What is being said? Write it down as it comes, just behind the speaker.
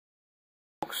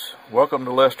Welcome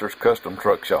to Lester's Custom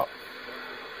Truck Shop.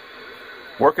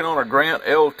 Working on a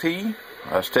GrantLT.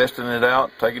 I was testing it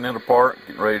out, taking it apart,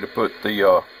 getting ready to put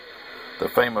the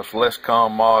famous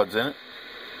LesComm mods in it.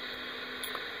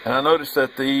 And I noticed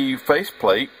that the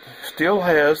faceplate still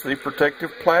has the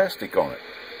protective plastic on it.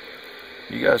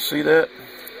 You guys see that?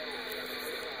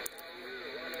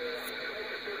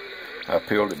 I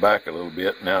peeled it back a little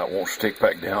bit. Now it won't stick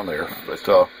back down there. But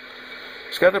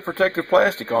it's got the protective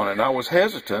plastic on it, and I was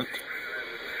hesitant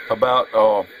about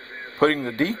putting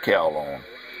the decal on.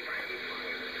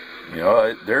 You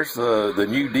know, there's the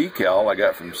new decal I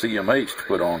got from CMH to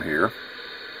put on here,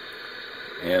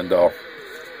 and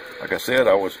like I said,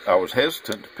 I was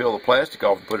hesitant to peel the plastic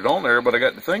off and put it on there, but I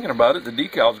got to thinking about it. The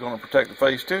decal is going to protect the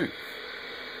face too.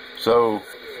 So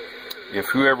if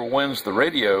whoever wins the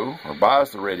radio or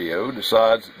buys the radio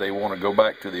decides that they want to go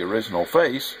back to the original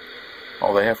face,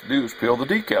 all they have to do is peel the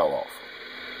decal off.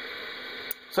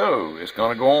 So it's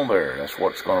going to go on there. That's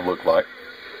what it's going to look like.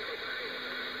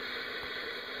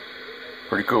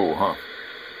 Pretty cool, huh?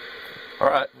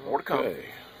 Alright, more to come. Okay.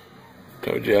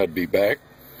 Told you I'd be back.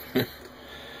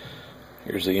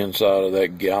 Here's the inside of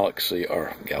that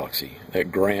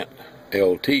that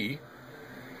GrantLT.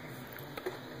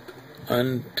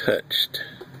 Untouched.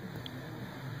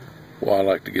 Well, I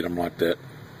like to get them like that.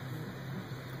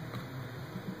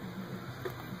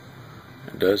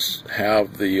 It does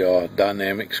have the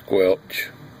dynamic squelch,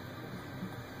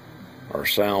 or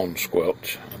sound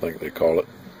squelch, I think they call it.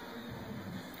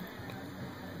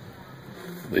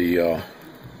 The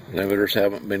limiters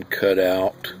haven't been cut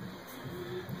out.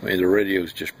 I mean, the radio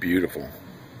is just beautiful.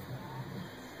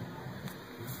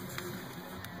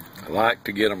 I like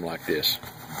to get them like this.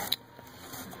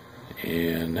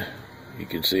 And you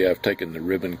can see I've taken the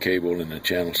ribbon cable and the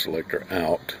channel selector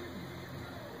out,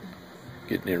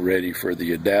 getting it ready for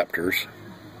the adapters.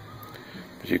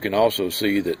 But you can also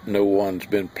see that no one's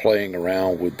been playing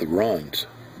around with the runs.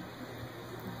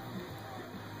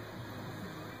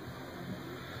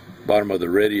 Bottom of the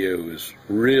radio is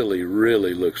really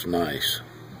looks nice.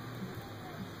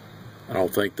 I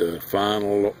don't think the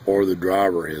final or the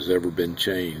driver has ever been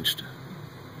changed.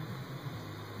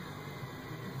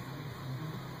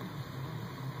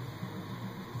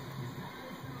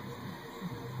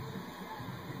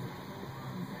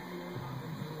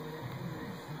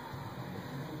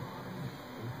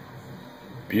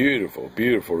 Beautiful,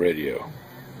 beautiful radio.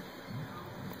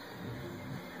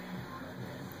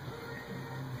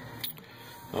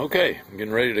 Okay, I'm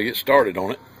getting ready to get started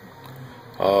on it.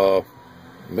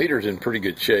 Meter's in pretty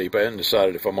good shape. I hadn't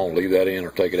decided if I'm going to leave that in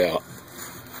or take it out.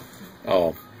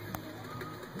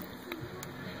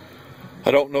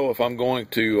 I don't know if I'm going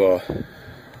to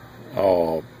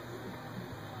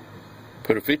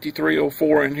put a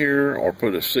 5304 in here or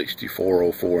put a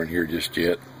 6404 in here just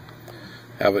yet.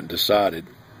 Haven't decided.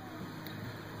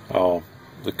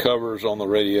 The covers on the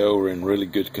radio are in really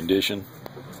good condition.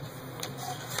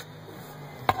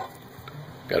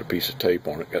 Got a piece of tape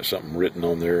on it, got something written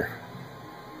on there.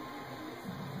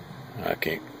 I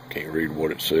can't read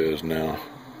what it says now.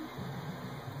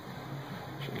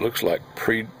 So it looks like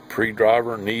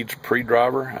pre-driver needs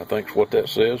pre-driver, I think is what that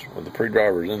says. Well, the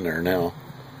pre-driver's in there now.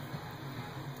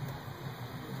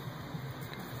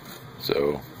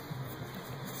 So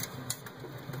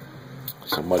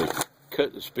somebody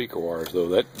cut the speaker wires though.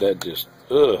 That just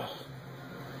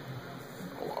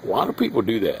why do people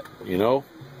do that? You know,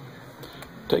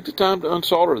 take the time to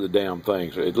unsolder the damn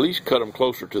things, or at least cut them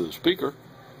closer to the speaker.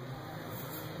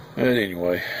 And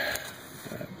anyway,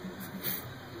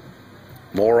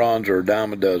 morons are a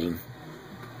dime a dozen.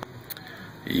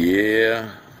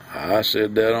 Yeah, I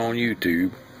said that on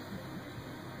YouTube.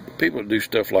 People that do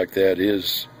stuff like that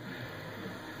is,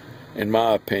 in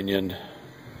my opinion,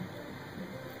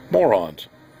 morons.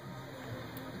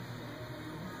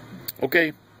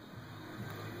 Okay,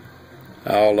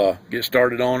 I'll get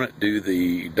started on it, do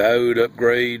the diode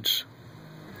upgrades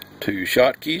to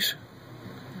Schottkys,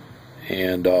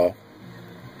 and do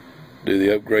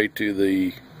the upgrade to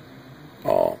the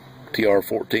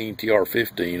TR14,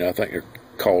 TR15. I think they're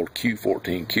called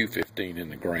Q14, Q15 in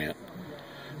the Grant.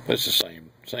 But it's the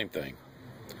same thing.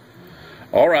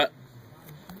 Alright,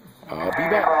 I'll be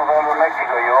back.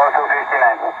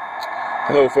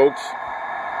 Hello folks,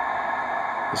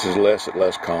 this is Les at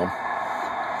LesComm.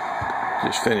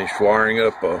 Just finished wiring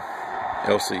up a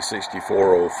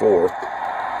LC6404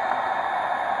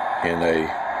 in a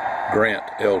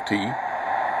GrantLT.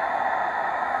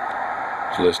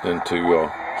 Just listening to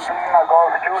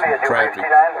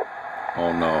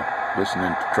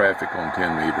traffic on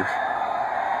 10 meters.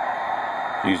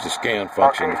 Use the scan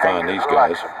function to find these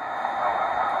guys.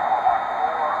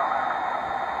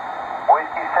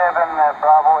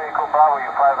 Bravo, Echo Bravo,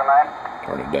 you 5 and 9.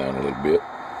 Turn it down a little bit.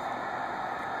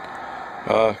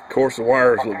 Of course, the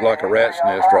wires look like a rat's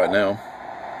nest right now,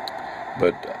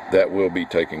 but that will be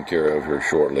taken care of here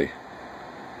shortly.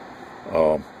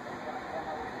 Going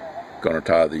to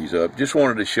tie these up. Just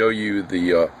wanted to show you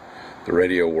the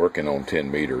radio working on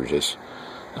 10 meters.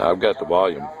 I've got the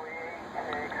volume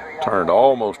turned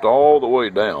almost all the way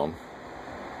down.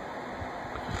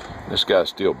 This guy's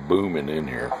still booming in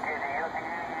here.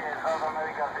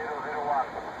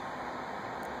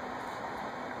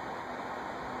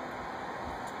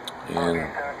 And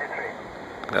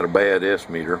got a bad S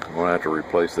meter. I'm going to have to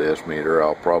replace the S meter.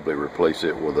 I'll probably replace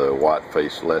it with a white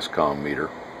face LesComm meter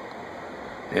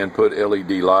and put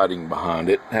LED lighting behind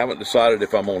it. Haven't decided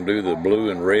if I'm going to do the blue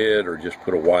and red or just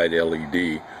put a white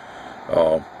LED.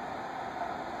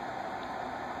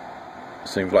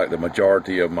 Seems like the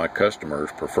majority of my customers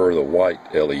prefer the white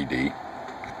LED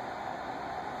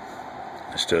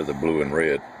instead of the blue and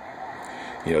red.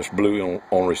 You know, it's blue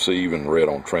on receive and red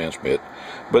on transmit.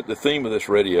 But the theme of this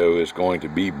radio is going to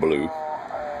be blue.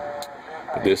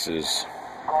 But this is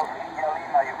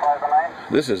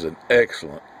an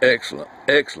excellent, excellent,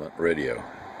 excellent radio.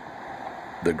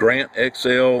 The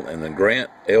GrantXL and the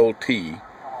GrantLT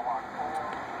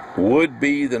would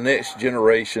be the next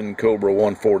generation Cobra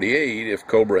 148 if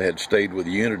Cobra had stayed with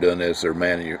Unidon as their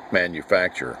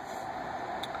manufacturer.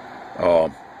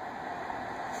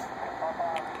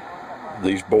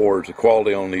 These boards, the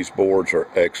quality on these boards are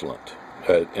excellent.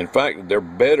 In fact, they're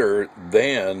better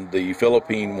than the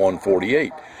Philippine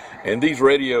 148. And these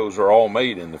radios are all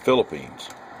made in the Philippines.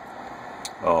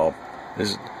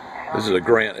 This is a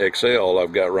GrantXL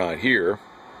I've got right here.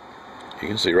 You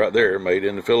can see right there, made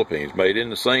in the Philippines. Made in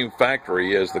the same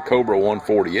factory as the Cobra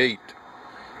 148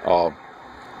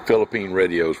 Philippine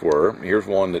radios were. Here's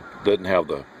one that doesn't have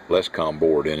the LesComm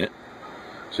board in it,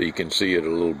 so you can see it a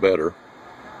little better.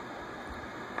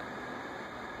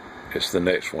 It's the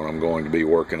next one I'm going to be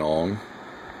working on.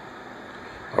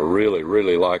 I really,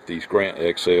 really like these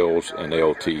GrantXLs and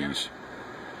LTs.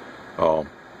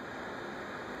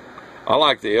 I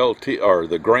like the LT or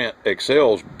the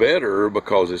GrantXLs better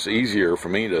because it's easier for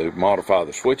me to modify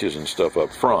the switches and stuff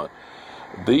up front.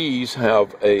 These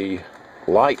have a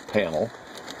light panel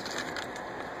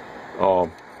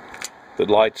that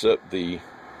lights up the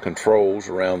controls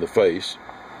around the face.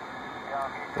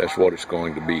 That's what it's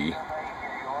going to be.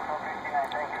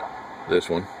 This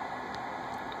one.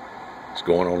 It's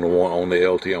going on the one on the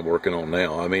LT I'm working on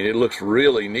now. I mean, it looks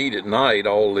really neat at night,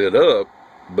 all lit up,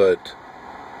 but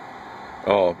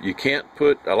you can't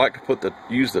put. I like to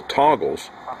use the toggles,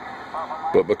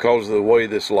 but because of the way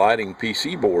this lighting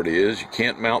PC board is, you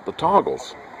can't mount the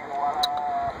toggles.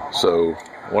 So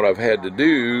what I've had to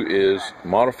do is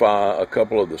modify a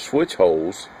couple of the switch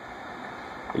holes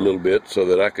a little bit so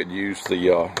that I could use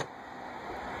the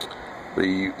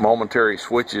momentary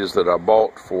switches that I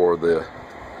bought for the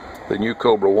new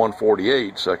Cobra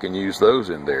 148s. I can use those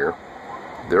in there.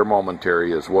 They're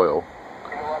momentary as well.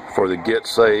 For the get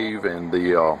save and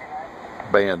the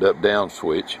band up down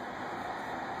switch,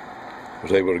 I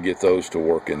was able to get those to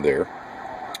work in there.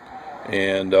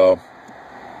 And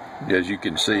as you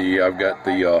can see, I've got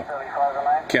the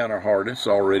counter harness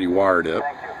already wired up,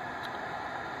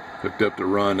 hooked up to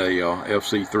run a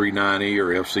FC390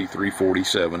 or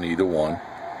FC347, either one.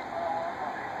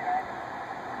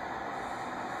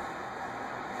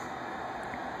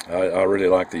 I really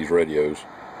like these radios.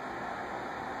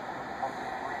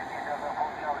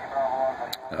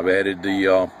 I've added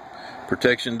the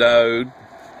protection diode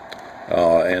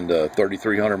and a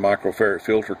 3300 microfarad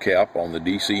filter cap on the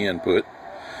DC input.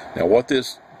 Now what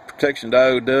this protection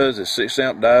diode does, is 6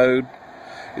 amp diode,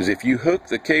 is if you hook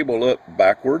the cable up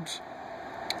backwards,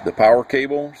 the power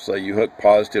cable, say you hook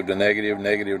positive to negative,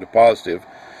 negative to positive,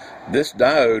 this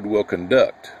diode will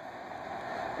conduct.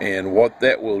 And what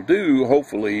that will do,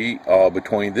 hopefully,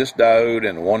 between this diode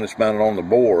and the one that's mounted on the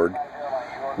board,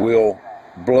 will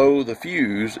blow the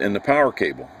fuse in the power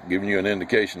cable, giving you an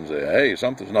indication that, hey,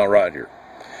 something's not right here.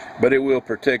 But it will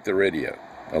protect the radio,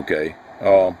 okay?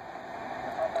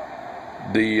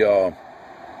 The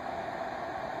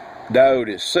diode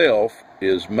itself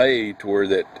is made to where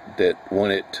that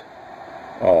when it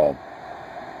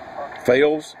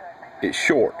fails, it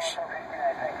shorts.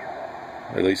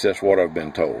 At least that's what I've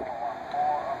been told.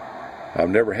 I've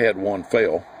never had one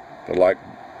fail, but like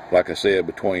I said,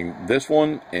 between this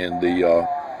one and the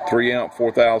 3 amp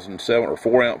 4007 or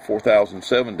 4 amp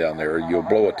 4007 down there, you'll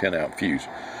blow a 10 amp fuse.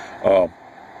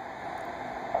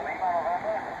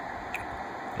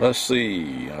 Let's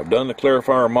see, I've done the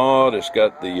clarifier mod. It's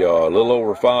got the little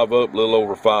over 5 up, little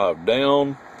over 5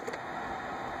 down.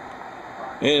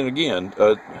 And again,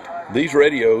 these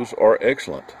radios are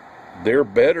excellent. They're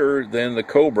better than the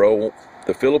Cobra,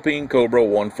 the Philippine Cobra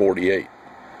 148.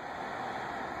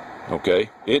 Okay,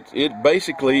 it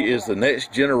basically is the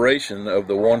next generation of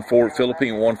the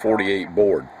Philippine 148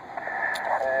 board.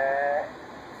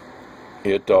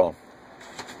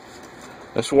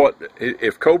 That's what,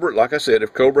 if Cobra, like I said,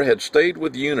 if Cobra had stayed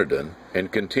with Uniden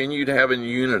and continued having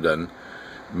Uniden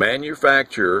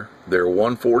manufacture their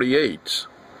 148s,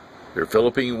 their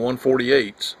Philippine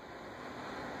 148s,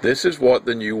 this is what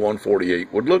the new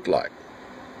 148 would look like.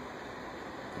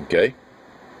 Okay?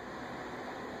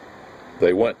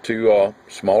 They went to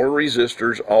smaller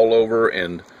resistors all over,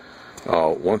 and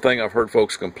one thing I've heard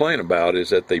folks complain about is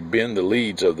that they bend the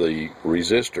leads of the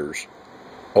resistors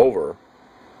over,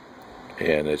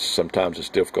 and sometimes it's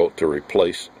difficult to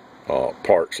replace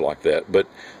parts like that. But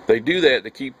they do that to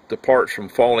keep the parts from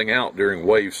falling out during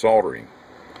wave soldering.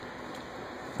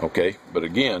 Okay, but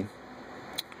again,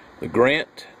 the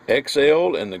Grant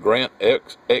XL and the Grant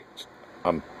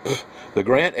the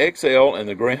Grant XL and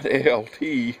the Grant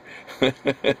LT,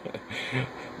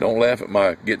 don't laugh at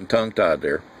my getting tongue-tied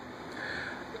there,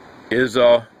 is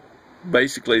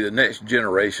basically the next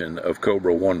generation of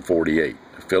Cobra 148.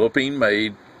 Philippine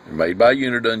made by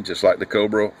Uniden, just like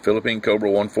the Philippine Cobra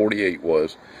 148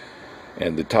 was,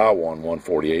 and the Taiwan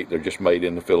 148, they're just made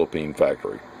in the Philippine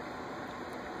factory.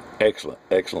 Excellent,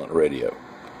 excellent radio.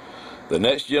 The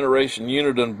next generation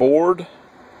Uniden board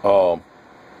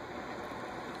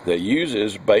that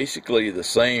uses basically the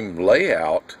same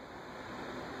layout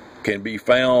can be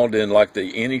found in like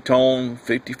the Anytone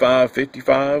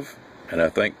 5555, and I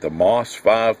think the Moss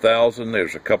 5000.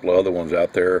 There's a couple of other ones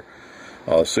out there.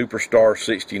 Superstar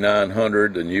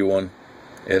 6900, the new one,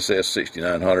 SS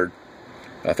 6900.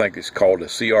 I think it's called a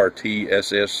CRT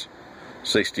SS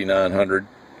 6900.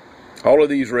 All of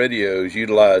these radios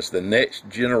utilize the next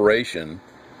generation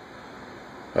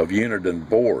of Uniden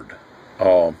board.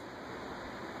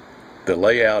 The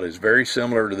layout is very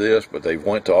similar to this, but they've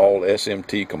went to all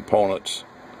SMT components,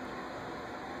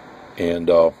 and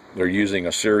they're using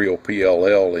a serial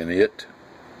PLL in it,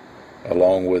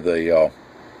 along with a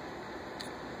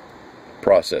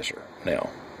processor now.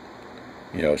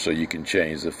 You know, so you can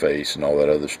change the face and all that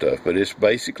other stuff. But it's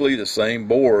basically the same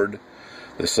board,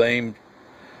 the same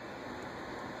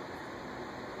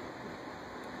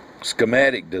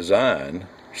schematic design,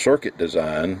 circuit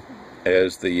design,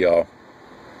 as the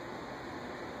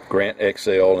Grant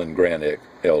XL and Grant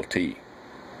LT,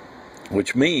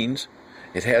 which means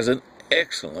it has an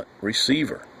excellent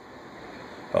receiver.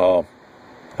 I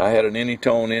had an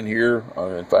Anytone in here.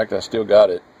 In fact, I still got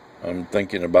it. I'm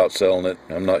thinking about selling it.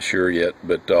 I'm not sure yet,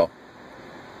 but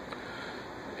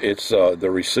it's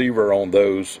the receiver on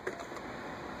those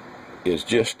is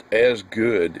just as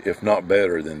good, if not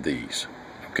better, than these.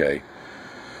 Okay.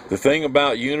 The thing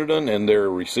about Uniden and their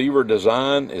receiver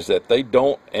design is that they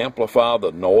don't amplify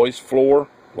the noise floor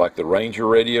like the Ranger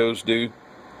radios do.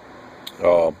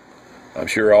 I'm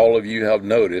sure all of you have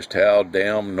noticed how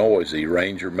damn noisy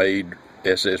Ranger-made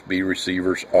SSB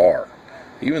receivers are.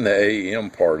 Even the AM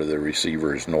part of the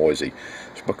receiver is noisy.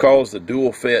 It's because the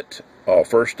dual FET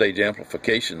first stage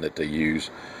amplification that they use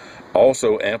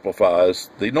also amplifies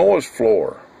the noise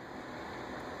floor.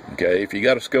 Okay, if you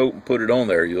got a scope and put it on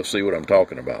there, you'll see what I'm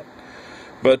talking about.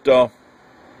 But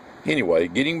anyway,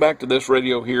 getting back to this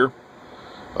radio here,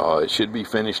 it should be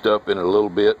finished up in a little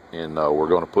bit, and we're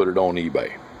going to put it on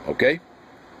eBay. Okay?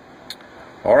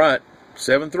 All right,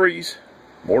 7.3s,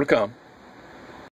 more to come.